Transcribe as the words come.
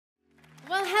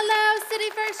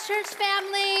Bars Church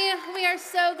family. We are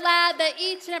so glad that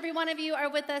each and every one of you are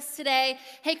with us today.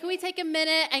 Hey, can we take a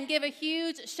minute and give a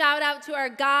huge shout out to our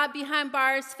God Behind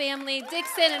Bars family,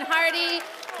 Dixon and Hardy.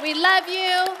 We love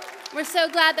you. We're so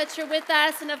glad that you're with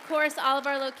us, and of course, all of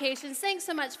our locations. Thanks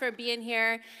so much for being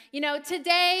here. You know,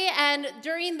 today and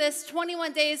during this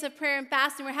 21 days of prayer and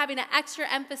fasting, we're having an extra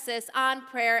emphasis on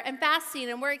prayer and fasting,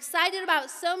 and we're excited about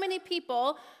so many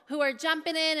people who are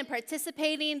jumping in and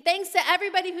participating. Thanks to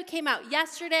everybody who came out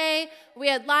yesterday. We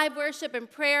had live worship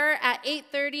and prayer at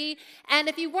 8:30, and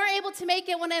if you weren't able to make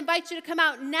it, I want to invite you to come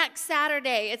out next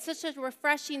Saturday. It's such a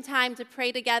refreshing time to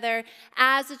pray together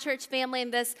as a church family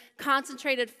in this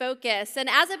concentrated focus. And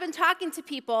as I've been talking to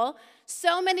people,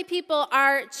 so many people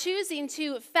are choosing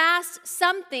to fast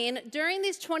something during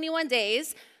these 21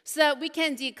 days so that we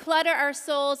can declutter our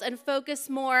souls and focus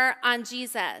more on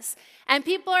Jesus. And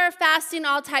people are fasting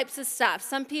all types of stuff.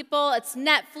 Some people, it's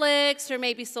Netflix or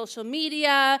maybe social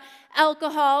media,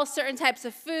 alcohol, certain types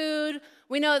of food.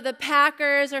 We know the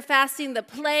Packers are fasting the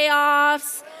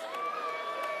playoffs.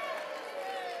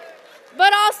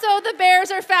 But also the Bears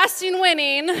are fasting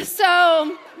winning.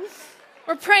 So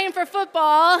we're praying for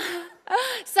football.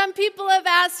 Some people have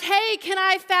asked, hey, can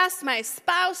I fast my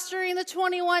spouse during the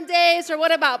 21 days? Or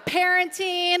what about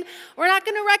parenting? We're not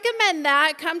going to recommend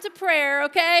that. Come to prayer,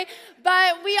 okay?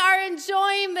 But we are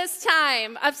enjoying this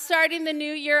time of starting the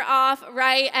new year off,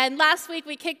 right? And last week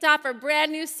we kicked off our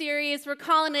brand new series. We're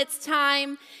calling it It's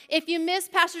Time. If you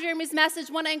missed Pastor Jeremy's message,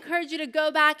 I want to encourage you to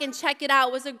go back and check it out.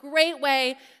 It was a great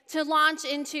way to launch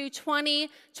into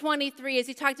 2023 as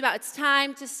he talked about it's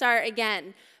time to start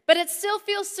again. But it still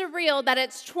feels surreal that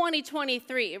it's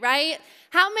 2023, right?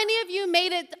 How many of you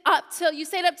made it up till, you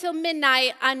stayed up till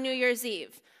midnight on New Year's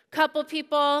Eve? Couple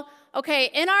people. Okay,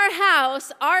 in our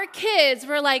house, our kids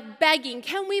were like begging,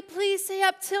 can we please stay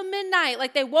up till midnight?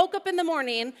 Like they woke up in the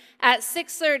morning at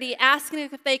 6:30 asking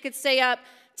if they could stay up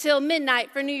till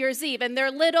midnight for New Year's Eve. And they're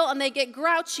little and they get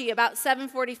grouchy about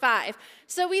 7:45.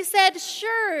 So we said,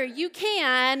 sure, you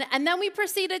can. And then we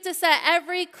proceeded to set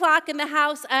every clock in the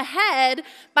house ahead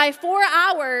by 4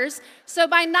 hours. So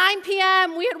by 9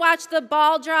 p.m., we had watched the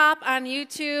ball drop on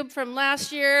YouTube from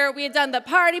last year. We had done the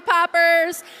party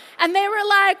poppers. And they were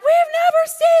like, we've never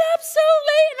stayed up so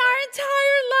late in our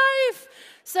entire life.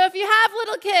 So if you have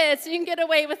little kids, you can get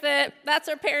away with it. That's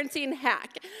our parenting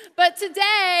hack. But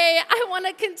today, I want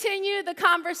to continue the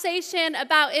conversation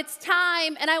about it's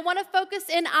time, and I want to focus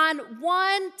in on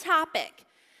one topic,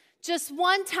 just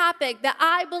one topic that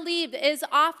I believe is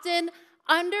often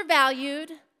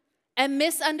undervalued and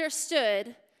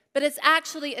misunderstood, but it's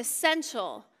actually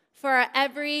essential for our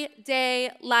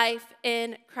everyday life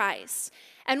in Christ.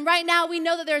 And right now, we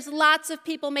know that there's lots of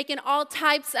people making all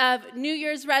types of New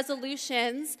Year's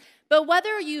resolutions, but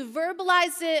whether you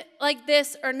verbalize it like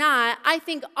this or not, I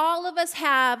think all of us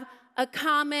have a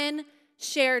common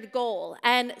shared goal.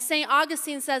 And St.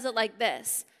 Augustine says it like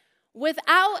this: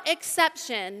 without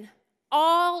exception,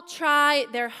 all try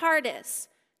their hardest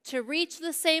to reach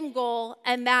the same goal,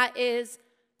 and that is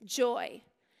joy.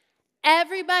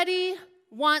 Everybody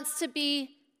wants to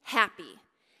be happy.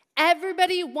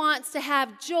 Everybody wants to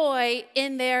have joy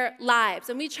in their lives,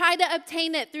 and we try to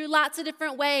obtain it through lots of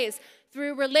different ways,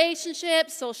 through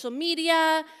relationships, social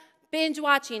media, binge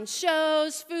watching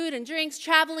shows, food and drinks,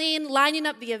 traveling, lining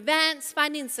up the events,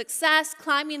 finding success,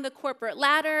 climbing the corporate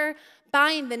ladder,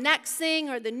 buying the next thing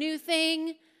or the new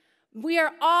thing. We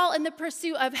are all in the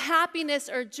pursuit of happiness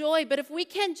or joy, but if we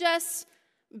can just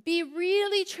be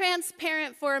really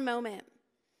transparent for a moment,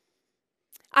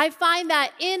 I find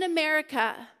that in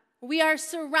America, we are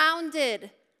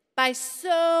surrounded by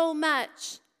so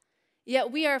much,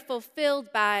 yet we are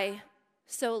fulfilled by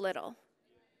so little.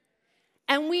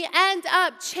 And we end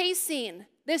up chasing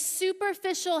this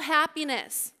superficial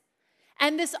happiness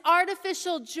and this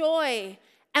artificial joy,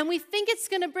 and we think it's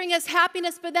going to bring us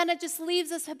happiness, but then it just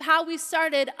leaves us how we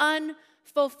started,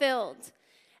 unfulfilled.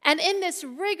 And in this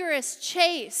rigorous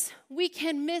chase, we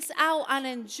can miss out on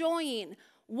enjoying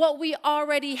what we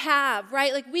already have,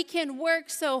 right? Like we can work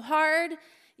so hard,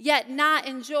 yet not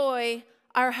enjoy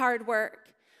our hard work.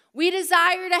 We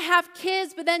desire to have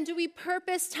kids, but then do we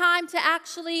purpose time to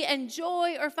actually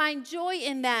enjoy or find joy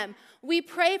in them? We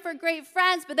pray for great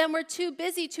friends, but then we're too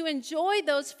busy to enjoy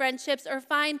those friendships or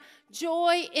find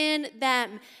joy in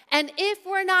them. And if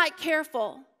we're not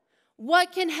careful,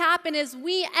 what can happen is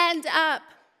we end up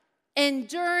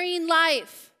enduring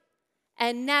life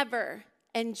and never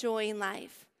enjoying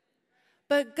life.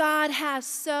 But God has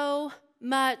so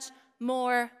much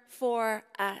more for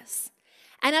us.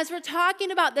 And as we're talking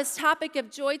about this topic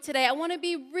of joy today, I want to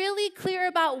be really clear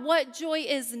about what joy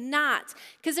is not,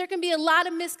 because there can be a lot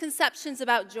of misconceptions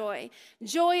about joy.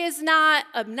 Joy is not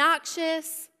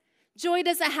obnoxious. Joy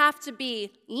doesn't have to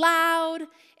be loud.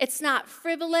 It's not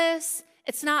frivolous.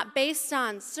 It's not based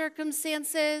on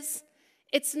circumstances.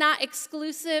 It's not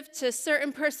exclusive to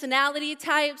certain personality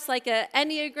types like an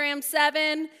Enneagram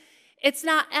 7. It's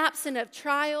not absent of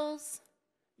trials.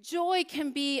 Joy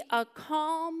can be a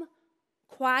calm,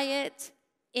 quiet,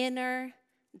 inner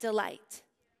delight.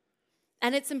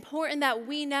 And it's important that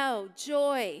we know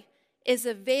joy is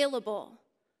available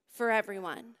for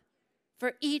everyone,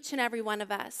 for each and every one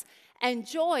of us. And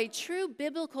joy, true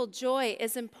biblical joy,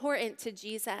 is important to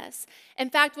Jesus.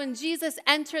 In fact, when Jesus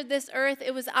entered this earth,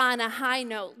 it was on a high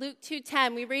note. Luke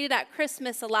 2:10, we read it at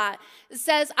Christmas a lot. It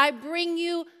says, I bring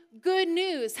you good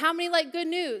news. How many like good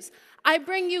news? I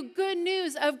bring you good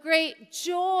news of great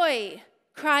joy,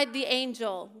 cried the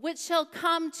angel, which shall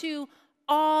come to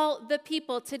all the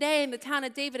people. Today in the town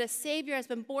of David, a Savior has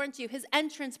been born to you. His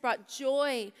entrance brought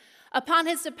joy. Upon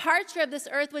his departure of this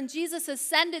earth, when Jesus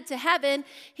ascended to heaven,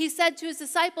 he said to his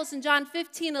disciples in John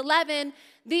 15:11,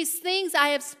 these things I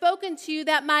have spoken to you,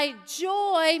 that my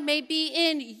joy may be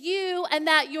in you and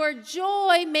that your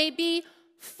joy may be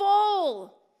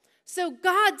full. So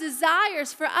God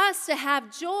desires for us to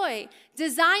have joy,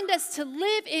 designed us to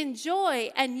live in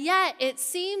joy, and yet it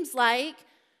seems like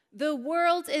the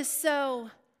world is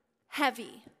so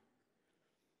heavy.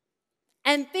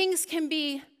 And things can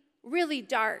be really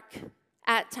dark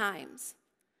at times.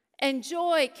 And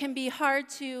joy can be hard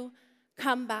to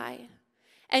come by.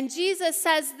 And Jesus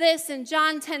says this in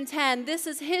John 10:10. This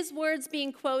is his words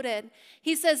being quoted.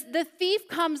 He says, the thief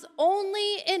comes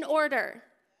only in order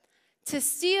to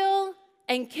steal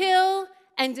and kill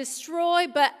and destroy,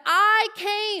 but I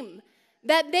came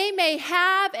that they may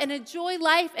have and enjoy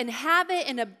life and have it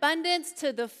in abundance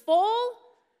to the full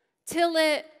till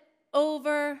it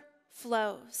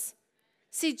overflows.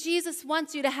 See, Jesus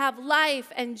wants you to have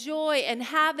life and joy and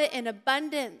have it in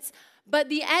abundance. But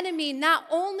the enemy not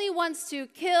only wants to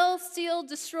kill, steal,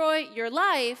 destroy your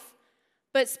life,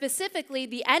 but specifically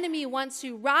the enemy wants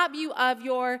to rob you of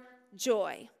your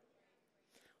joy.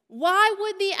 Why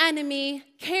would the enemy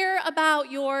care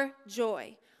about your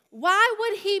joy? Why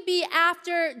would he be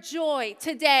after joy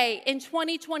today in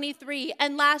 2023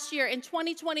 and last year in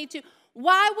 2022?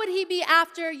 Why would he be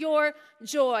after your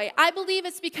joy? I believe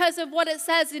it's because of what it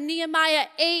says in Nehemiah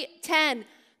 8:10.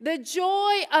 The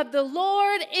joy of the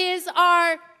Lord is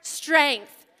our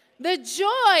strength. The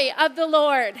joy of the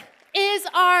Lord is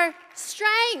our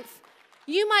strength.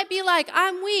 You might be like,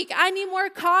 I'm weak. I need more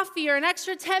coffee or an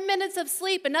extra 10 minutes of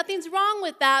sleep, and nothing's wrong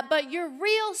with that. But your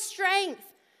real strength,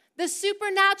 the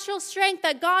supernatural strength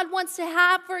that God wants to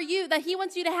have for you, that he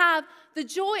wants you to have, the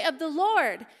joy of the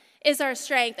Lord is our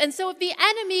strength. And so if the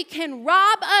enemy can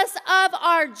rob us of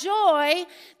our joy,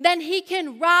 then he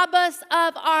can rob us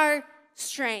of our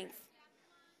strength.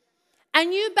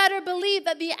 And you better believe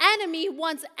that the enemy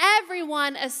wants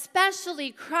everyone,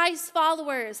 especially Christ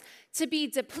followers, to be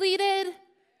depleted,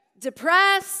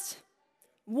 depressed,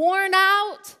 worn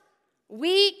out,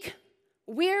 weak,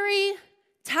 weary,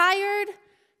 tired,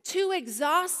 too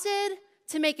exhausted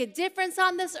to make a difference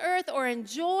on this earth or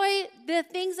enjoy the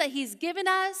things that he's given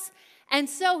us. And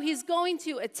so he's going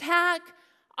to attack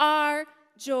our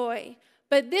joy.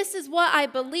 But this is what I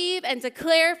believe and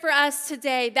declare for us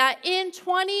today, that in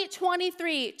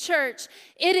 2023, church,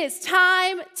 it is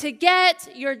time to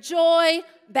get your joy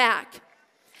back.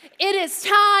 It is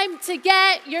time to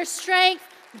get your strength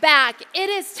back. It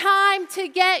is time to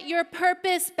get your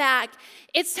purpose back.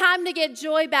 It's time to get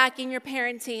joy back in your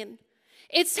parenting.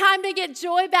 It's time to get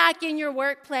joy back in your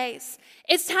workplace.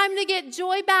 It's time to get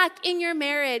joy back in your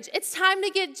marriage. It's time to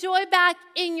get joy back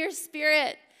in your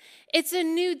spirit. It's a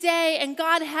new day, and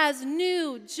God has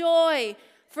new joy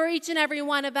for each and every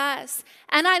one of us.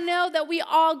 And I know that we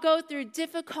all go through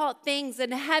difficult things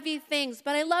and heavy things,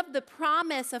 but I love the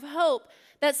promise of hope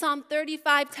that Psalm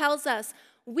 35 tells us.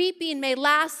 Weeping may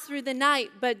last through the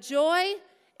night, but joy,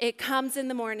 it comes in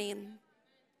the morning.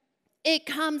 It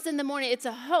comes in the morning. It's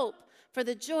a hope for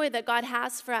the joy that God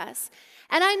has for us.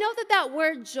 And I know that that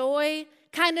word joy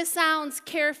kind of sounds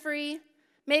carefree,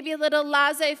 maybe a little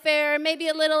laissez-faire, maybe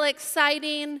a little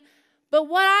exciting. But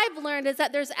what I've learned is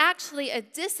that there's actually a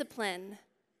discipline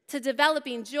to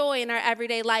developing joy in our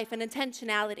everyday life and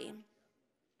intentionality.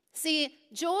 See,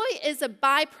 joy is a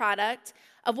byproduct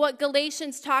of what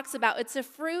Galatians talks about. It's a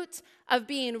fruit of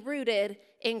being rooted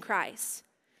in Christ.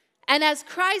 And as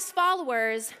Christ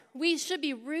followers, we should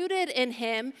be rooted in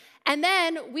him, and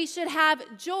then we should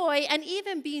have joy and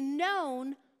even be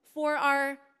known for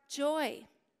our joy.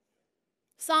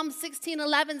 Psalm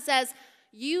 16:11 says,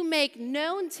 "You make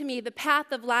known to me the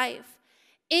path of life.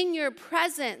 In your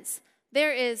presence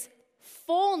there is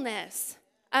fullness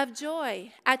of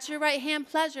joy. At your right hand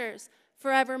pleasures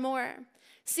forevermore."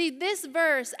 See, this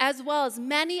verse, as well as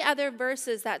many other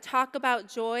verses that talk about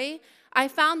joy, I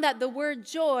found that the word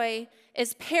joy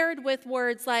is paired with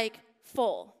words like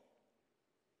full.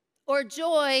 Or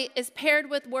joy is paired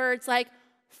with words like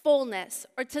fullness,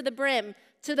 or to the brim,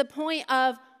 to the point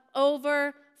of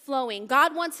overflowing.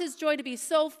 God wants his joy to be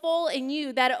so full in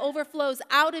you that it overflows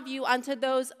out of you onto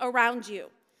those around you.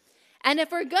 And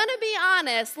if we're going to be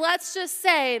honest, let's just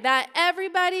say that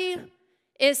everybody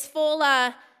is full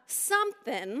of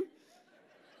something.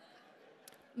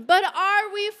 But are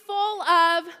we full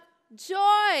of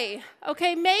joy?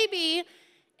 Okay, maybe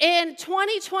in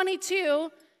 2022,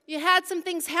 you had some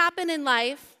things happen in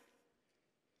life,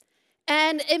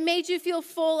 and it made you feel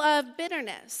full of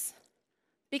bitterness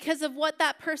because of what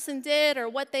that person did or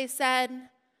what they said.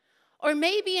 Or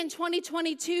maybe in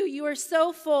 2022, you were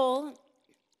so full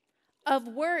of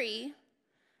worry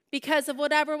because of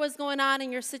whatever was going on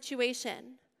in your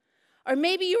situation. Or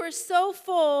maybe you were so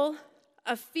full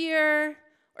of fear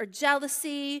or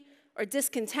jealousy or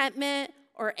discontentment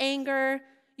or anger.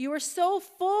 You were so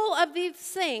full of these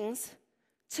things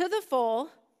to the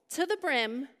full, to the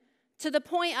brim, to the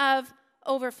point of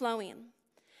overflowing.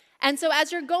 And so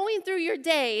as you're going through your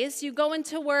days, you go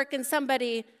into work and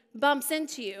somebody bumps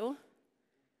into you,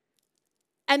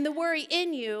 and the worry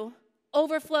in you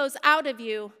overflows out of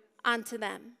you onto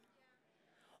them.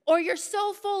 Or you're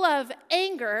so full of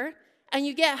anger, and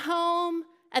you get home,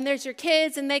 and there's your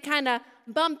kids, and they kind of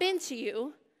bump into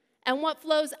you, and what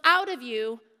flows out of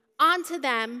you onto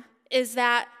them is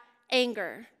that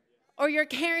anger. Or you're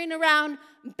carrying around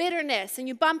bitterness, and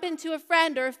you bump into a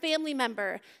friend or a family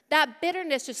member. That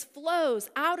bitterness just flows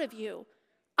out of you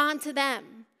onto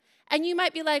them. And you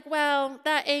might be like, well,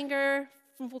 that anger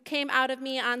came out of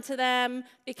me onto them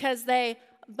because they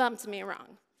bumped me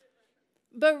wrong.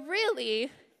 But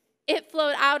really, it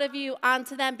flowed out of you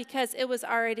onto them because it was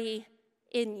already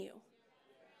in you.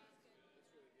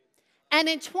 And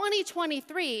in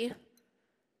 2023,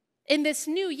 in this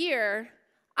new year,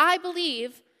 I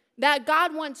believe that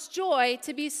God wants joy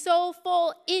to be so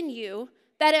full in you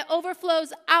that it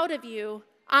overflows out of you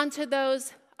onto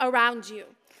those around you.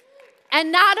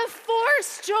 And not a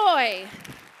forced joy,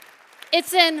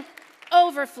 it's an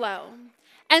overflow.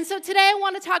 And so today I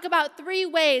want to talk about 3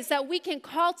 ways that we can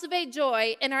cultivate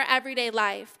joy in our everyday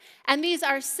life. And these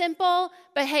are simple,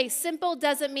 but hey, simple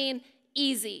doesn't mean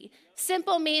easy.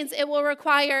 Simple means it will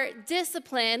require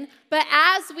discipline, but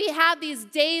as we have these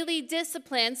daily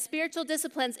disciplines, spiritual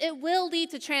disciplines, it will lead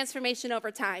to transformation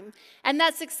over time. And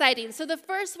that's exciting. So the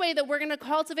first way that we're going to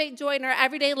cultivate joy in our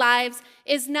everyday lives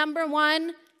is number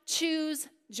 1, choose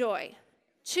joy.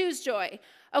 Choose joy.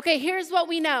 Okay, here's what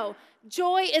we know.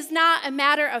 Joy is not a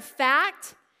matter of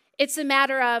fact, it's a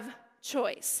matter of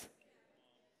choice.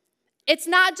 It's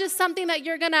not just something that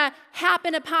you're going to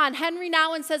happen upon. Henry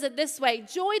Nouwen says it this way: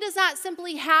 joy does not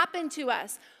simply happen to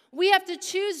us. We have to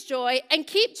choose joy and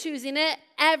keep choosing it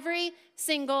every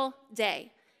single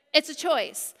day. It's a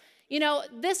choice. You know,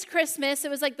 this Christmas,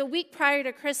 it was like the week prior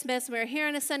to Christmas, we were here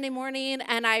on a Sunday morning,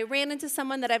 and I ran into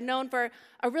someone that I've known for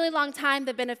a really long time.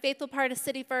 They've been a faithful part of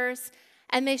City First,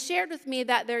 and they shared with me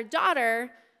that their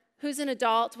daughter, who's an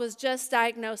adult, was just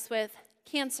diagnosed with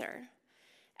cancer.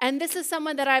 And this is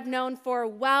someone that I've known for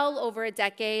well over a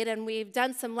decade, and we've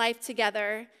done some life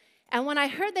together. And when I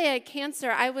heard they had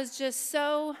cancer, I was just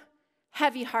so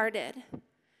heavy-hearted,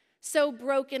 so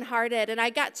broken-hearted. And I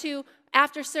got to,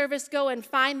 after service, go and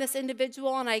find this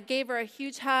individual, and I gave her a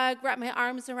huge hug, wrapped my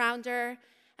arms around her,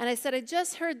 and I said, I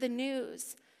just heard the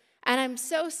news, and I'm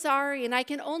so sorry, and I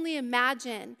can only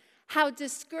imagine how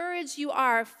discouraged you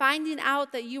are finding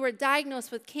out that you were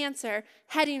diagnosed with cancer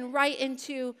heading right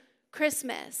into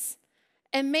Christmas.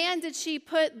 And man, did she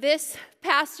put this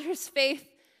pastor's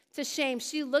faith to shame.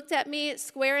 She looked at me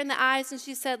square in the eyes and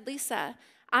she said, Lisa,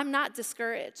 I'm not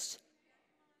discouraged.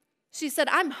 She said,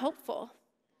 I'm hopeful.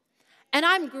 And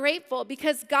I'm grateful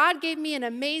because God gave me an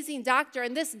amazing doctor,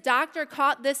 and this doctor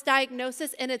caught this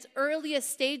diagnosis in its earliest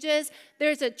stages.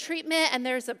 There's a treatment and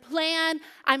there's a plan.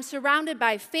 I'm surrounded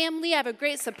by family. I have a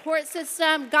great support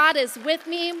system. God is with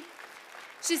me.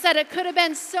 She said it could have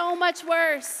been so much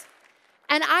worse.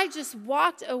 And I just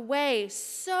walked away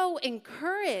so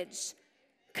encouraged,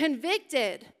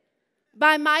 convicted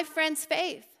by my friend's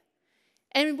faith.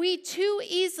 And we too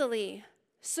easily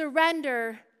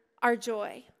surrender our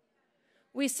joy.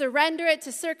 We surrender it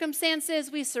to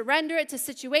circumstances. We surrender it to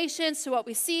situations, to what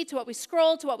we see, to what we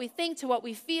scroll, to what we think, to what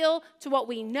we feel, to what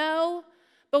we know.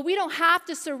 But we don't have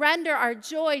to surrender our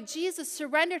joy. Jesus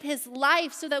surrendered his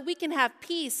life so that we can have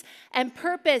peace and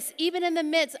purpose, even in the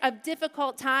midst of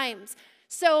difficult times.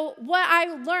 So what I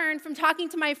learned from talking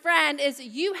to my friend is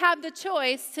you have the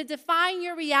choice to define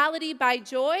your reality by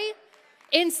joy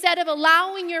instead of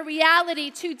allowing your reality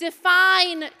to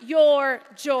define your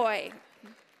joy.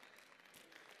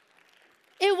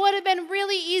 It would have been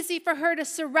really easy for her to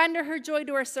surrender her joy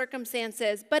to her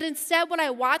circumstances, but instead what I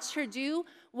watched her do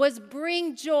was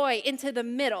bring joy into the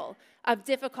middle of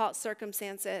difficult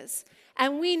circumstances.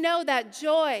 And we know that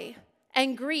joy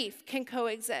and grief can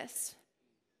coexist.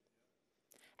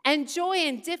 And joy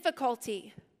and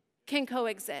difficulty can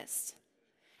coexist.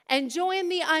 And joy in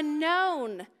the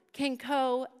unknown can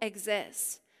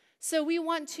coexist. So we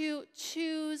want to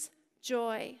choose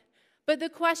joy. But the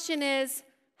question is,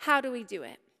 how do we do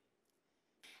it?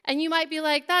 And you might be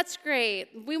like, that's great.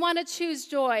 We want to choose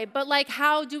joy, but like,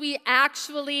 how do we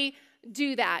actually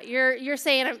do that? You're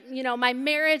saying, my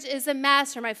marriage is a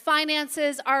mess or my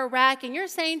finances are a wreck, and you're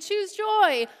saying, choose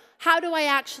joy. How do I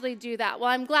actually do that? Well,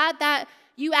 I'm glad that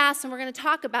you asked, and we're going to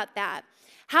talk about that.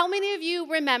 How many of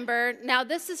you remember, now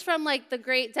this is from like the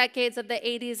great decades of the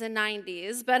 80s and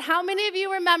 90s, but how many of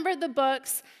you remember the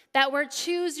books that were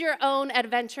choose your own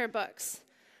adventure books?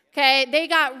 Okay, they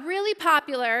got really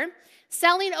popular,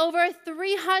 selling over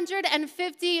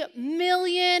 350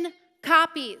 million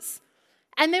copies.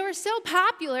 And they were so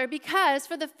popular because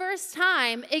for the first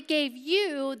time, it gave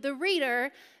you, the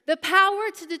reader, the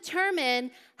power to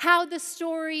determine how the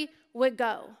story would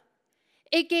go.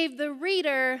 It gave the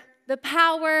reader the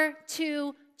power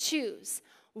to choose.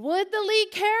 Would the lead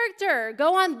character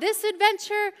go on this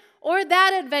adventure or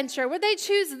that adventure? Would they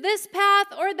choose this path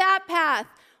or that path?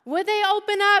 Would they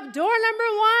open up door number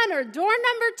 1 or door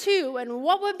number 2, and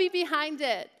what would be behind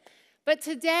it? But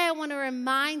today I want to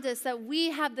remind us that we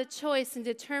have the choice in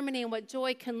determining what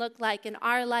joy can look like in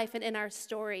our life and in our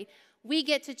story. We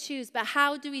get to choose, but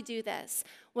how do we do this?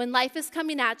 When life is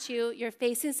coming at you, you're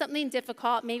facing something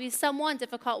difficult, maybe someone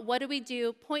difficult, what do we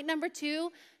do? Point number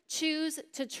 2, choose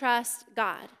to trust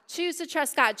God. Choose to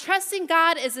trust God. Trusting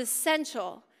God is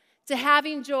essential to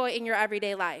having joy in your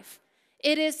everyday life.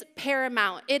 It is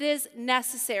paramount. It is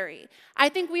necessary. I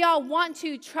think we all want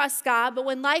to trust God, but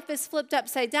when life is flipped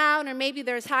upside down or maybe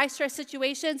there's high stress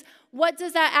situations, what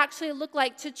does that actually look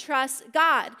like to trust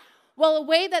God? Well, a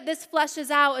way that this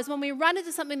fleshes out is when we run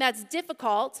into something that's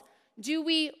difficult, do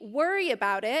we worry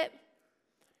about it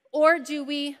or do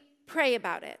we pray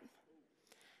about it?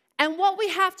 And what we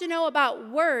have to know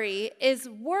about worry is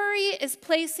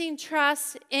placing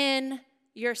trust in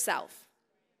yourself.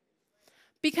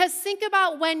 Because think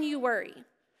about when you worry.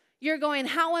 You're going,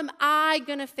 how am I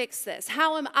going to fix this?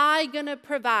 How am I going to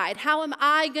provide? How am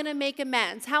I going to make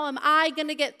amends? How am I going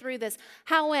to get through this?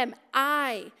 How am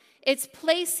I? It's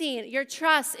placing your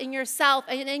trust in yourself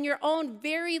and in your own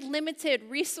very limited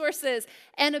resources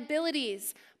and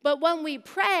abilities. But when we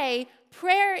pray,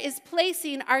 prayer is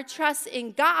placing our trust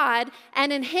in God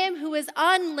and in Him who is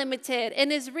unlimited in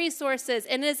His resources,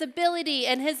 in His ability,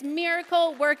 and His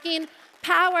miracle working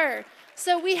power.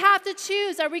 So we have to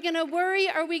choose, are we going to worry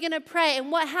or are we going to pray?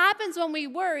 And what happens when we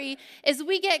worry is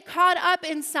we get caught up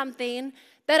in something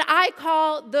that I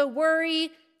call the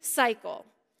worry cycle.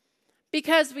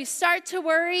 Because we start to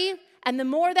worry, and the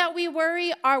more that we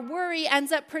worry, our worry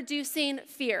ends up producing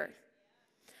fear.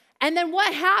 And then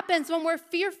what happens when we're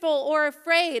fearful or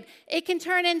afraid? It can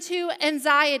turn into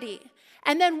anxiety.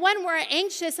 And then when we're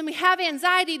anxious and we have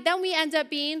anxiety, then we end up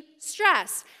being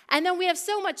stressed. And then we have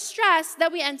so much stress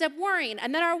that we end up worrying.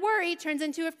 And then our worry turns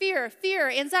into a fear,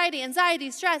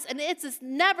 anxiety, stress. And it's this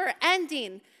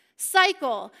never-ending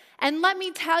cycle. And let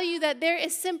me tell you that there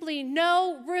is simply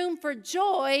no room for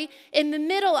joy in the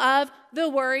middle of the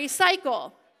worry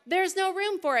cycle. There's no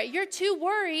room for it. You're too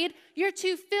worried. You're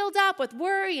too filled up with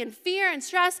worry and fear and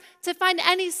stress to find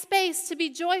any space to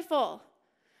be joyful.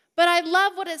 But I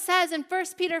love what it says in 1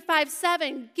 Peter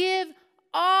 5:7, give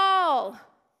all.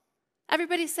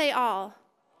 Everybody say all.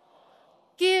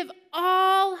 Give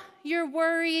all your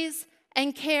worries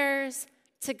and cares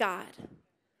to God.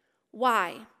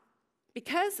 Why?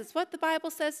 Because it's what the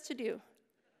Bible says to do.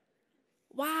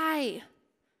 Why?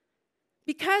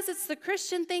 Because it's the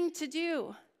Christian thing to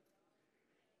do.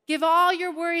 Give all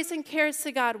your worries and cares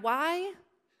to God. Why?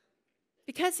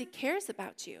 Because He cares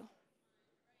about you.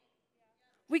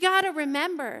 We got to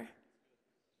remember,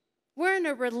 we're in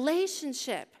a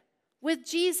relationship with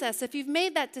Jesus if you've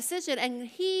made that decision, and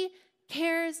He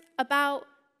cares about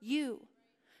you.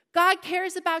 God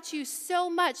cares about you so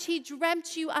much. He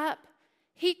dreamt you up.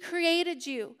 He created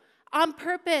you. on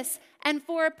purpose and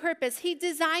for a purpose. He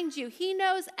designed you. He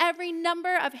knows every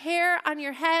number of hair on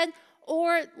your head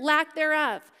or lack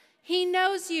thereof. He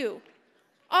knows you,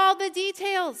 all the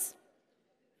details.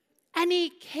 And he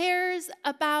cares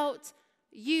about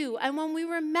you. And when we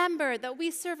remember that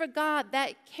we serve a God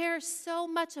that cares so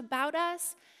much about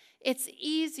us, it's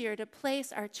easier to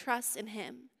place our trust in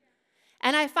him.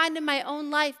 And I find in my own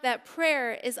life that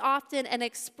prayer is often an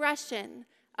expression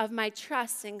of my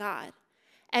trust in God.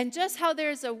 And just how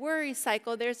there's a worry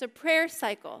cycle, there's a prayer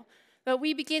cycle. But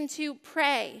we begin to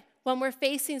pray when we're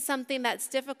facing something that's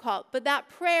difficult. But that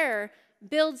prayer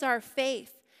builds our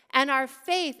faith. And our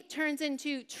faith turns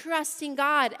into trusting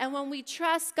God. And when we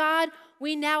trust God,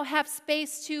 we now have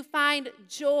space to find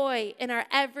joy in our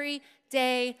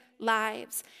everyday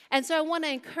lives. And so I want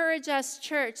to encourage us,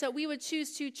 church, that we would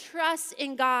choose to trust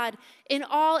in God in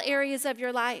all areas of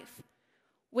your life.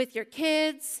 With your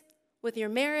kids, with your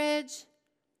marriage,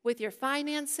 with your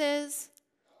finances.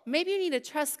 Maybe you need to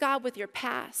trust God with your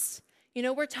past. You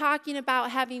know, we're talking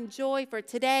about having joy for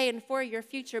today and for your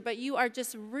future, but you are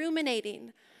just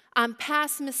ruminating on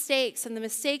past mistakes and the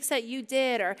mistakes that you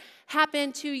did or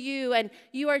happened to you, and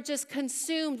you are just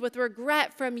consumed with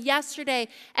regret from yesterday.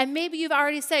 And maybe you've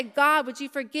already said, God, would you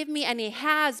forgive me? And he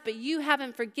has, but you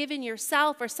haven't forgiven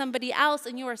yourself or somebody else,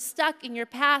 and you are stuck in your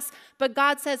past. But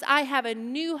God says, I have a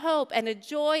new hope and a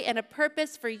joy and a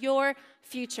purpose for your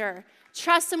future.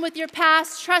 Trust him with your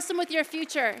past, trust him with your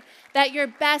future, that your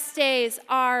best days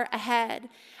are ahead.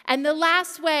 And the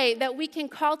last way that we can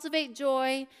cultivate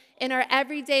joy in our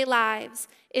everyday lives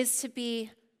is to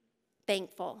be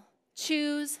thankful.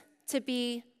 Choose to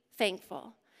be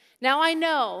thankful. Now, I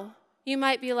know you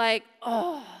might be like,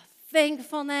 oh,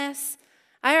 thankfulness.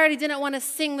 I already didn't want to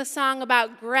sing the song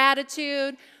about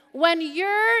gratitude. When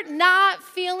you're not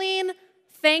feeling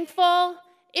thankful,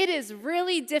 it is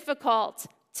really difficult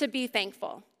to be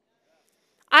thankful.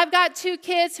 I've got 2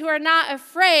 kids who are not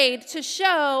afraid to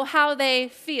show how they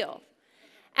feel.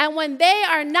 And when they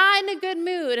are not in a good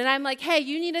mood, and I'm like, hey,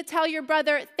 you need to tell your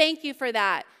brother, thank you for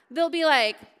that. They'll be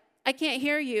like, I can't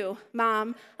hear you,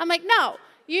 Mom. I'm like, no,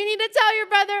 you need to tell your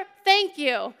brother, thank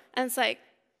you. And it's like,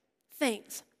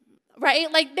 thanks,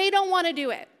 right? Like, they don't want to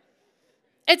do it.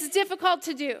 It's difficult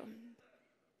to do.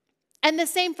 And the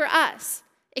same for us.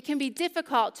 It can be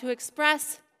difficult to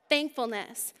express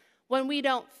thankfulness when we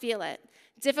don't feel it.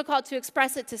 Difficult to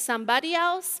express it to somebody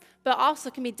else, but also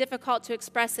can be difficult to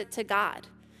express it to God.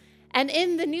 And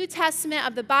in the New Testament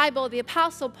of the Bible, the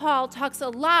Apostle Paul talks a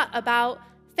lot about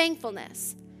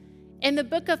thankfulness. In the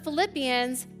book of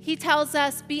Philippians, he tells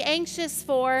us, be anxious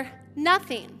for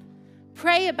nothing.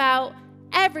 Pray about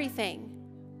everything.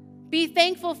 Be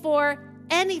thankful for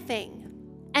anything.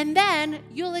 And then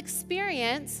you'll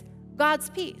experience God's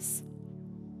peace.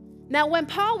 Now, when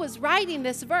Paul was writing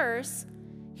this verse,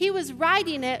 he was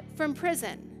writing it from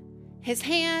prison, his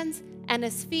hands and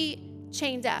his feet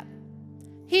chained up.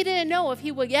 He didn't know if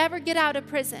he would ever get out of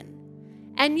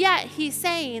prison. And yet he's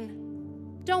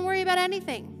saying, don't worry about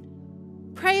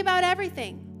anything. Pray about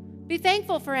everything. Be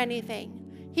thankful for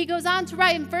anything. He goes on to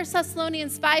write in 1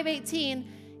 Thessalonians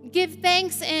 5:18, give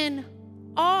thanks in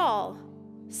all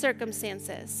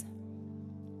circumstances.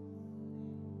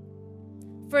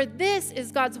 For this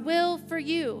is God's will for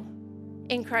you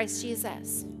in Christ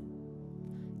Jesus.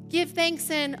 Give thanks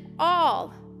in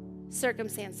all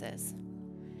circumstances.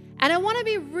 And I want to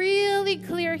be really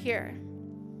clear here.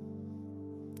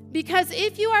 Because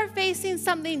if you are facing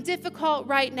something difficult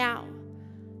right now,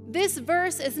 this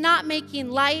verse is not making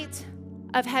light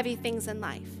of heavy things in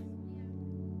life.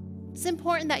 It's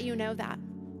important that you know that.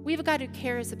 We have a God who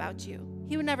cares about you.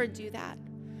 He would never do that.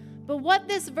 But what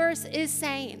this verse is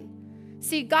saying,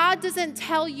 see, God doesn't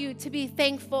tell you to be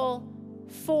thankful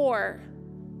for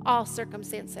all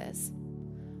circumstances,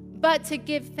 but to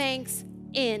give thanks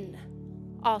in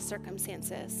all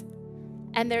circumstances.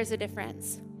 And there's a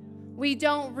difference. We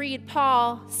don't read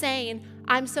Paul saying,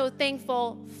 I'm so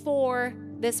thankful for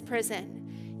this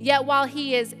prison. Yet while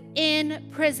he is in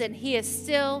prison, he is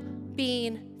still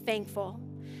being thankful.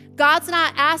 God's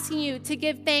not asking you to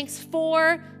give thanks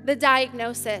for the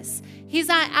diagnosis. He's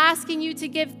not asking you to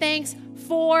give thanks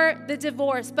for the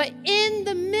divorce. But in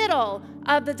the middle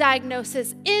of the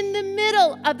diagnosis, in the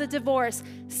middle of the divorce,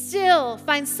 still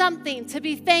find something to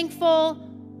be thankful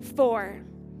for.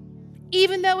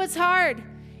 Even though it's hard,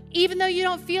 even though you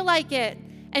don't feel like it.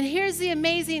 And here's the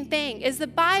amazing thing, is the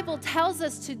Bible tells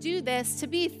us to do this, to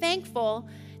be thankful,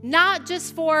 not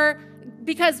just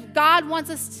because God wants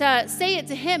us to say it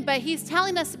to him, but he's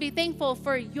telling us to be thankful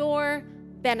for your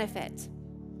benefit.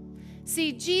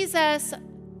 See, Jesus,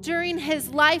 during his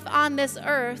life on this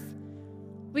earth,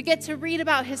 We get to read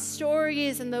about his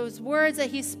stories and those words that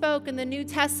he spoke in the New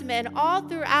Testament. And all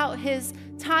throughout his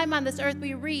time on this earth,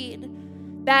 we read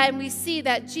that and we see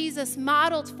that Jesus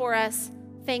modeled for us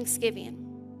thanksgiving.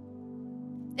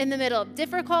 In the middle of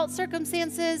difficult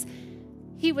circumstances,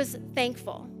 he was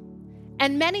thankful.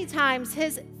 And many times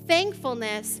his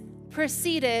thankfulness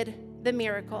preceded the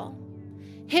miracle.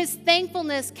 His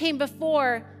thankfulness came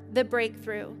before the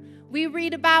breakthrough. We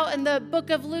read about in the book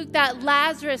of Luke that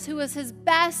Lazarus, who was his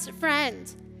best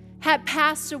friend, had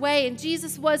passed away and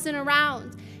Jesus wasn't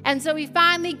around. And so he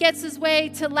finally gets his way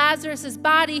to Lazarus'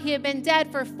 body. He had been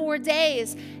dead for 4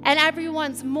 days and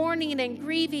everyone's mourning and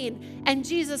grieving. And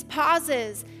Jesus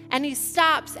pauses and he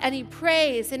stops and he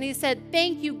prays and he said,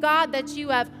 "Thank you, God, that you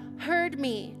have heard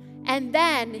me." And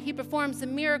then he performs a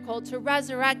miracle to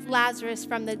resurrect Lazarus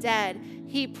from the dead.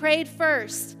 He prayed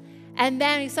first, and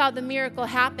then he saw the miracle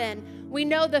happen. We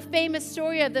know the famous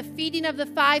story of the feeding of the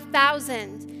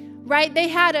 5,000, right? They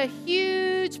had a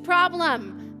huge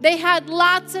problem. They had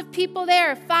lots of people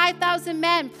there, 5,000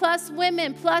 men, plus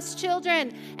women, plus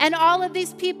children. And all of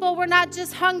these people were not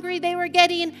just hungry, they were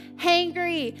getting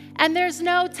hangry. And there's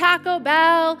no Taco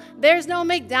Bell, there's no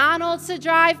McDonald's to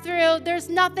drive through, there's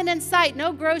nothing in sight,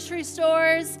 no grocery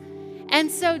stores.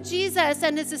 And so Jesus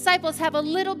and his disciples have a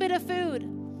little bit of food.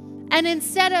 And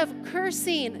instead of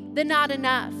cursing the not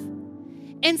enough,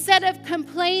 instead of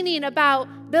complaining about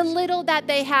the little that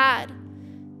they had,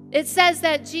 it says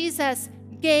that Jesus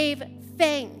gave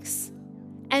thanks,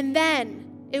 and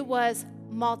then it was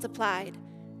multiplied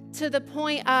to the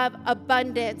point of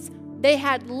abundance. They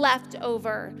had left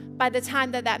over by the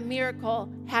time that that miracle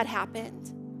had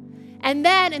happened. And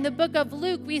then in the book of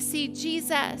Luke, we see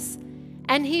Jesus,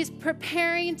 and he's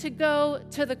preparing to go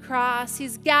to the cross.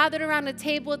 He's gathered around a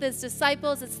table with his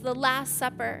disciples. It's the Last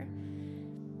Supper.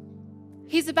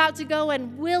 He's about to go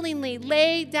and willingly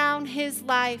lay down his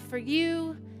life for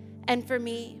you and for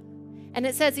me. And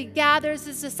it says he gathers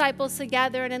his disciples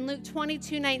together. And in Luke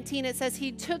 22:19, it says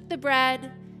he took the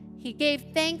bread, he gave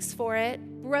thanks for it,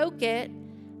 broke it,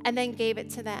 and then gave it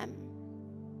to them.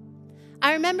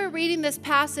 I remember reading this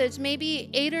passage maybe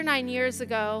 8 or 9 years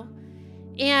ago.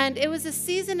 And it was a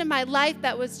season in my life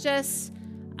that was just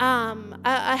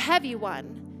a heavy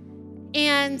one.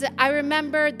 And I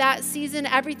remember that season,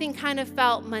 everything kind of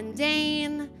felt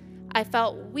mundane. I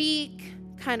felt weak,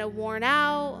 kind of worn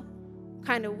out,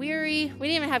 kind of weary. We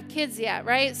didn't even have kids yet,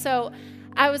 right? So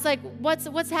I was like,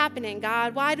 what's happening,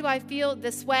 God? Why do I feel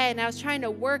this way? And I was trying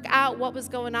to work out what was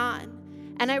going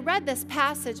on. And I read this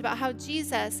passage about how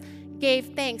Jesus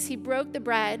gave thanks. He broke the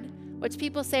bread, which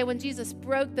people say when Jesus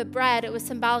broke the bread, it was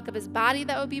symbolic of his body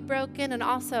that would be broken. And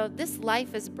also, this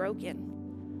life is broken.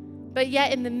 But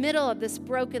yet in the middle of this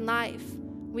broken life,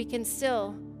 we can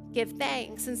still give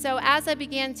thanks. And so as I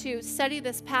began to study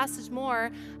this passage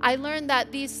more, I learned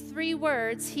that these 3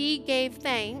 words, he gave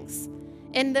thanks,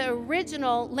 in the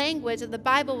original language that the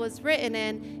Bible was written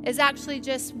in, is actually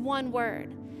just one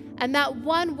word. And that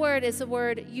one word is the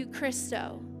word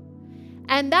Eucharisto.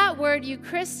 And that word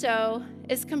Eucharisto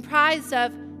is comprised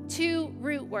of 2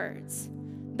 root words.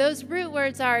 Those root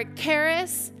words are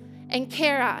charis and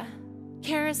chara.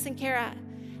 Charis and chara.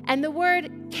 And the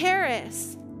word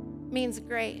charis means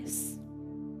grace.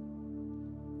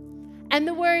 And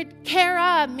the word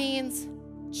chara means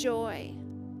joy.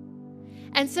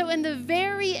 And so in the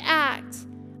very act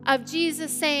of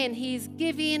Jesus saying he's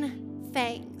giving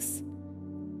thanks,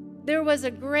 there was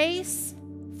a grace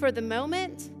for the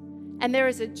moment, and there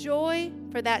is a joy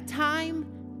for that time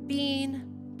being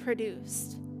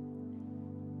produced.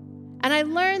 And I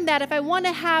learned that if I want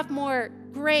to have more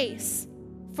grace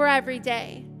for every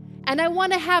day, and I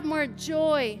want to have more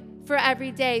joy for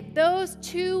every day, those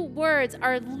 2 words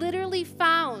are literally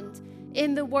found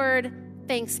in the word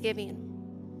thanksgiving.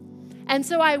 And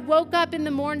so I woke up in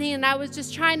the morning and I was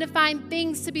just trying to find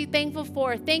things to be thankful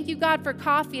for. Thank you, God, for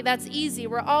coffee. That's easy.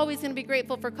 We're always going to be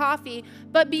grateful for coffee.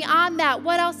 But beyond that,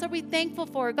 what else are we thankful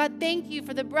for? God, thank you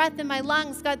for the breath in my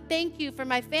lungs. God, thank you for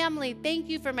my family. Thank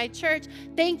you for my church.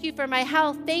 Thank you for my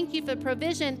health. Thank you for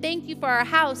provision. Thank you for our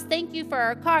house. Thank you for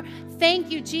our car. Thank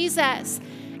you, Jesus.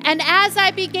 And as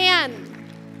I began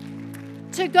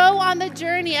to go on the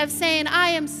journey of saying, I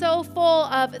am so full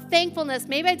of thankfulness,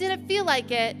 maybe I didn't feel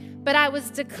like it, but I was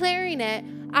declaring it,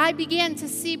 I began to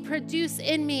see produce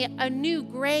in me a new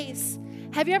grace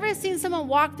Have you ever seen someone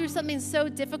walk through something so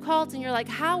difficult and you're like,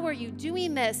 how are you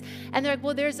doing this? And they're like,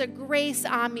 well, there's a grace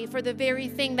on me for the very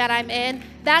thing that I'm in.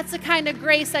 That's the kind of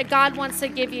grace that God wants to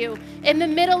give you. In the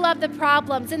middle of the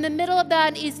problems, in the middle of the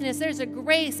uneasiness, there's a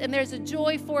grace and there's a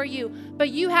joy for you. But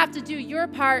you have to do your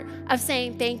part of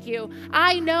saying thank you.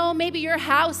 I know maybe your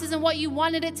house isn't what you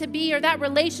wanted it to be, or that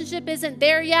relationship isn't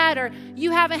there yet, or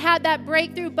you haven't had that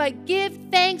breakthrough, but give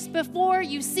thanks before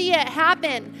you see it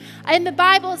happen. In the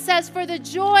Bible, it says, for the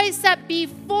joy set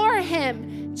before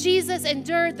him, Jesus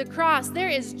endured the cross. There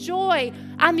is joy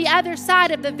on the other side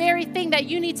of the very thing that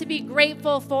you need to be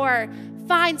grateful for.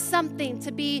 Find something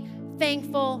to be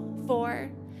thankful for.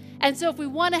 And so if we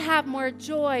want to have more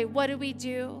joy, what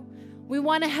do? We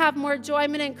want to have more joy. I'm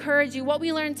going to encourage you. What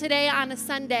we learned today on a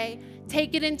Sunday,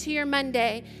 take it into your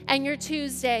Monday and your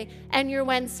Tuesday and your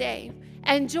Wednesday.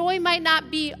 And joy might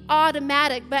not be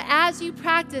automatic, but as you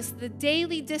practice the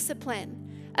daily discipline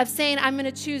of saying, I'm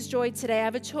going to choose joy today, I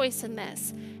have a choice in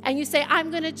this. And you say,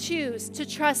 I'm going to choose to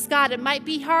trust God. It might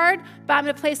be hard, but I'm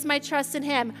going to place my trust in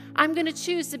him. I'm going to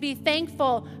choose to be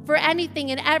thankful for anything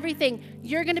and everything.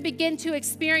 You're going to begin to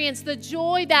experience the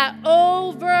joy that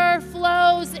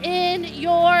overflows in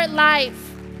your life.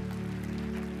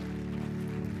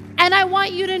 And I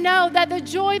want you to know that the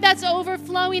joy that's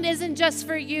overflowing isn't just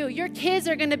for you. Your kids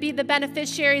are going to be the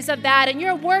beneficiaries of that, and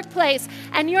your workplace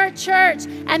and your church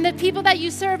and the people that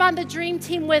you serve on the dream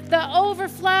team with. The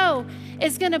overflow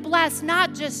is going to bless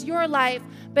not just your life,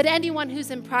 but anyone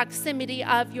who's in proximity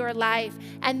of your life.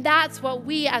 And that's what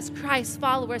we as Christ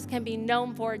followers can be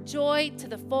known for. Joy to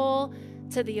the full,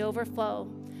 to the overflow.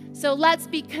 So let's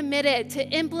be committed to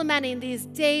implementing these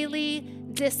daily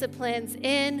disciplines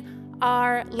in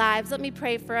our lives. Let me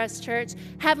pray for us, church.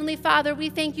 Heavenly Father, we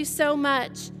thank you so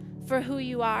much for who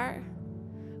you are.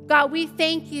 God, we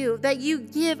thank you that you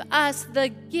give us the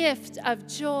gift of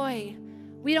joy.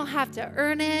 We don't have to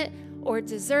earn it or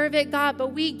deserve it, God,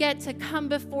 but we get to come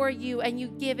before you and you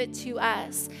give it to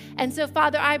us. And so,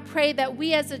 Father, I pray that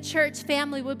we as a church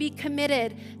family will be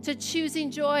committed to choosing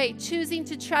joy, choosing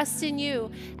to trust in you,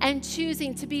 and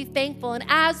choosing to be thankful. And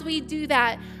as we do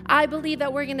that, I believe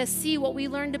that we're going to see what we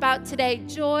learned about today,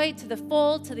 joy to the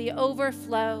full, to the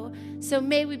overflow. So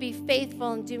may we be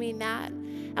faithful in doing that.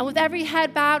 And with every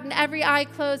head bowed and every eye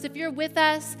closed, if you're with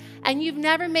us and you've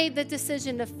never made the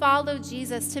decision to follow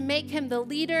Jesus, to make him the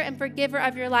leader and forgiver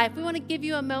of your life, we want to give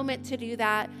you a moment to do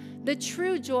that. The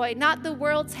true joy, not the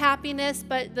world's happiness,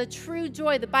 but the true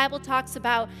joy the Bible talks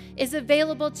about is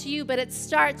available to you, but it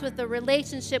starts with a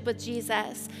relationship with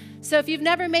Jesus. So if you've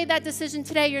never made that decision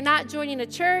today, you're not joining a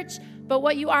church, but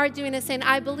what you are doing is saying,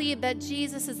 I believe that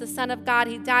Jesus is the Son of God.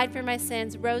 He died for my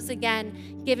sins, rose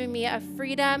again, giving me a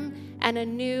freedom and a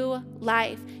new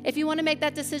life. If you want to make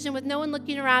that decision with no one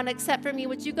looking around except for me,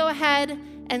 would you go ahead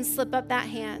and slip up that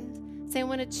hand? Say, I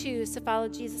want to choose to follow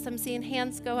Jesus. I'm seeing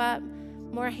hands go up,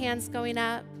 more hands going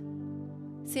up.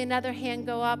 See another hand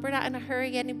go up. We're not in a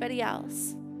hurry. Anybody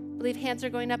else? I believe hands are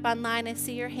going up online. I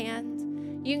see your hand.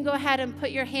 You can go ahead and put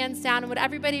your hands down. And would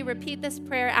everybody repeat this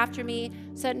prayer after me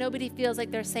so that nobody feels like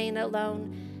they're saying it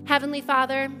alone? Heavenly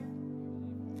Father,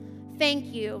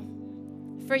 thank you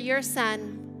for your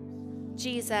Son,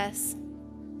 Jesus,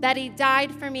 that he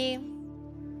died for me,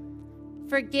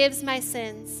 forgives my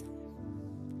sins,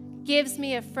 gives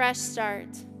me a fresh start.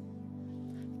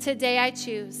 Today I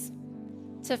choose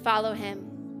to follow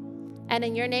him. And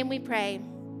in your name we pray.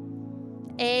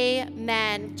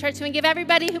 Amen. Church, can we give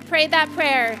everybody who prayed that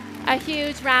prayer a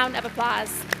huge round of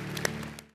applause?